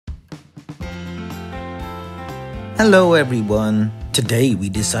Hello everyone. Today we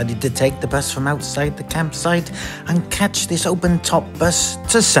decided to take the bus from outside the campsite and catch this open top bus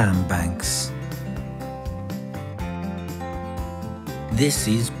to Sandbanks. This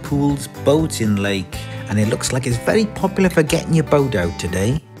is Poole's boating lake and it looks like it's very popular for getting your boat out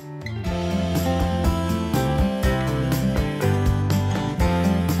today.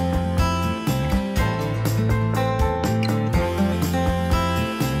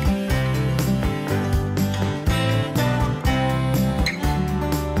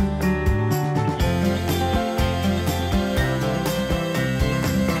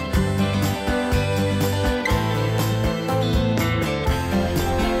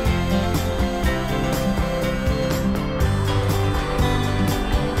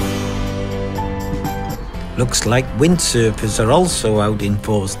 Looks like windsurfers are also out in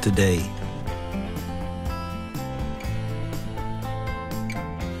force today.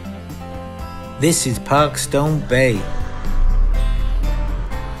 This is Parkstone Bay.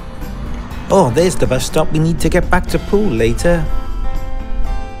 Oh, there's the bus stop we need to get back to Poole later.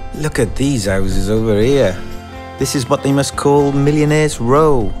 Look at these houses over here. This is what they must call Millionaires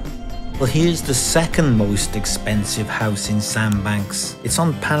Row. Well, here's the second most expensive house in Sandbanks. It's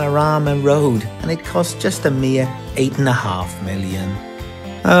on Panorama Road and it costs just a mere $8.5 million.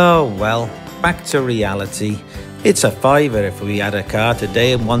 Oh well, back to reality. It's a fiver if we had a car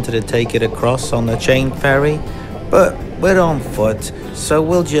today and wanted to take it across on the chain ferry. But we're on foot, so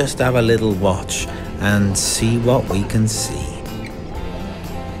we'll just have a little watch and see what we can see.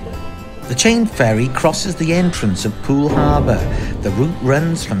 The chain ferry crosses the entrance of Poole Harbour. The route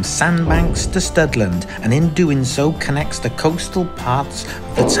runs from Sandbanks to Studland and in doing so connects the coastal parts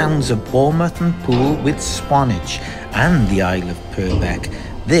of the towns of Bournemouth and Poole with Swanage and the Isle of Purbeck.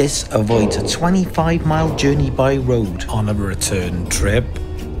 This avoids a 25-mile journey by road on a return trip.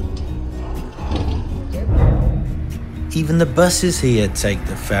 Even the buses here take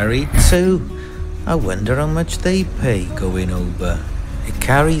the ferry too. I wonder how much they pay going over. It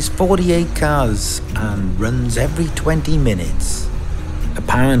carries 48 cars and runs every 20 minutes.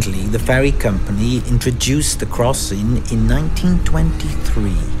 Apparently, the ferry company introduced the crossing in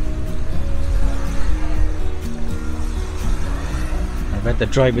 1923. I bet the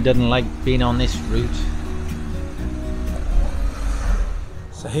driver doesn't like being on this route.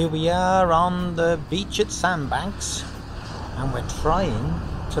 So here we are on the beach at Sandbanks and we're trying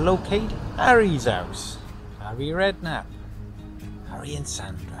to locate Harry's house. Harry Redknapp. Harry and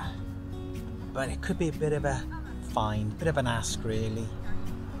Sandra, but it could be a bit of a find, bit of an ask really,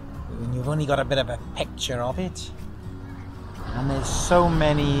 when you've only got a bit of a picture of it, and there's so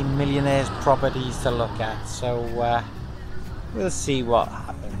many millionaires' properties to look at, so we'll see what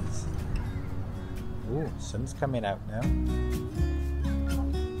happens. Ooh, sun's coming out now.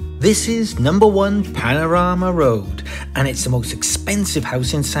 This is number 1 Panorama Road, and it's the most expensive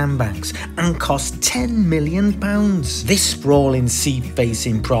house in Sandbanks and costs £10 million. This sprawling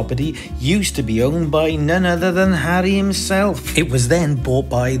sea-facing property used to be owned by none other than Harry himself. It was then bought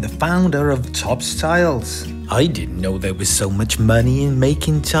by the founder of Topps Tiles. I didn't know there was so much money in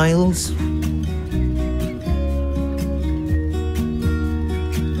making tiles.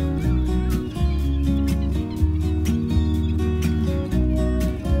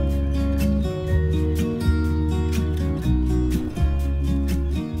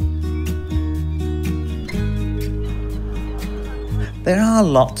 There are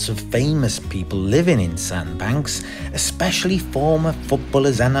lots of famous people living in Sandbanks, especially former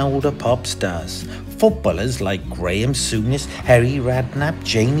footballers and older pop stars. Footballers like Graham Souness, Harry Redknapp,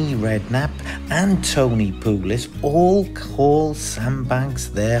 Jamie Redknapp and Tony Pulis all call Sandbanks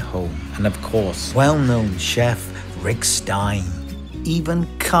their home. And of course, well-known chef Rick Stein. Even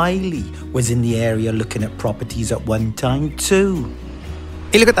Kylie was in the area looking at properties at one time too.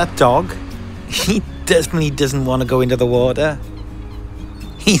 Hey, look at that dog. He definitely doesn't want to go into the water.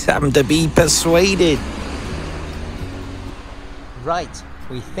 He's having to be persuaded. Right,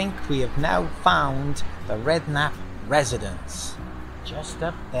 we think we have now found the Redknapp residence. Just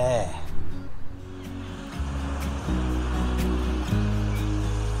up there.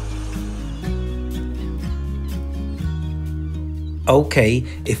 Okay,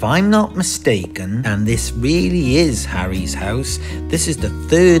 if I'm not mistaken, and this really is Harry's house, this is the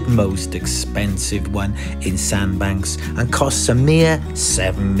third most expensive one in Sandbanks and costs a mere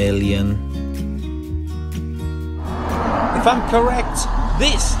 $7 million. If I'm correct,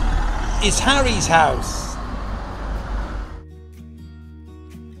 this is Harry's house.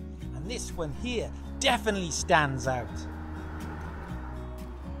 And this one here definitely stands out.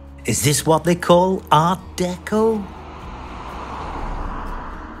 Is this what they call Art Deco?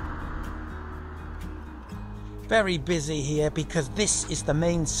 Very busy here because this is the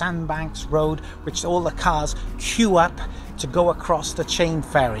main Sandbanks road which all the cars queue up to go across the chain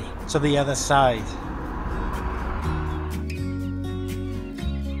ferry to the other side.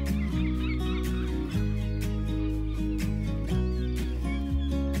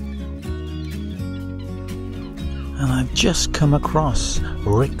 And I've just come across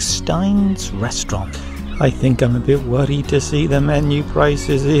Rick Stein's restaurant. I think I'm a bit worried to see the menu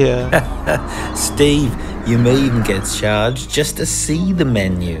prices here. Steve, you may even get charged just to see the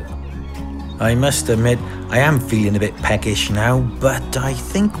menu. I must admit, I am feeling a bit peckish now, but I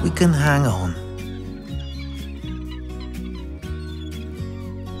think we can hang on.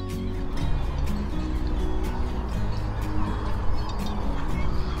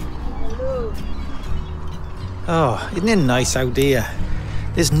 Oh, isn't it nice out here?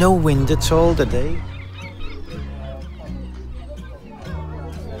 There's no wind at all today.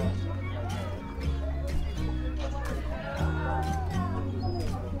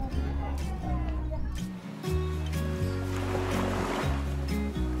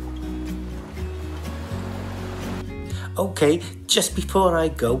 Okay, just before I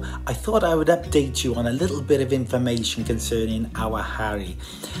go, I thought I would update you on a little bit of information concerning our Harry.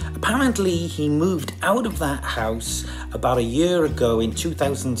 Apparently, he moved out of that house about a year ago in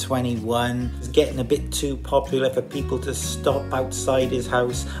 2021. It's getting a bit too popular for people to stop outside his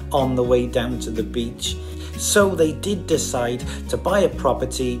house on the way down to the beach. So they did decide to buy a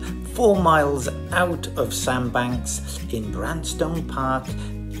property 4 miles out of Sandbanks in Brandstone Park,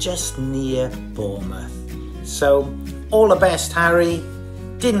 just near Bournemouth. So, all the best, Harry.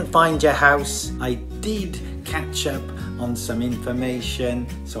 Didn't find your house. I did catch up on some information,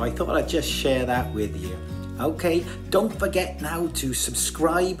 so I thought I'd just share that with you. Okay, don't forget now to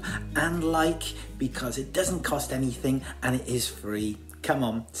subscribe and like, because it doesn't cost anything and it is free. Come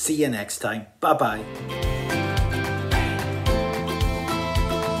on, see you next time. Bye-bye.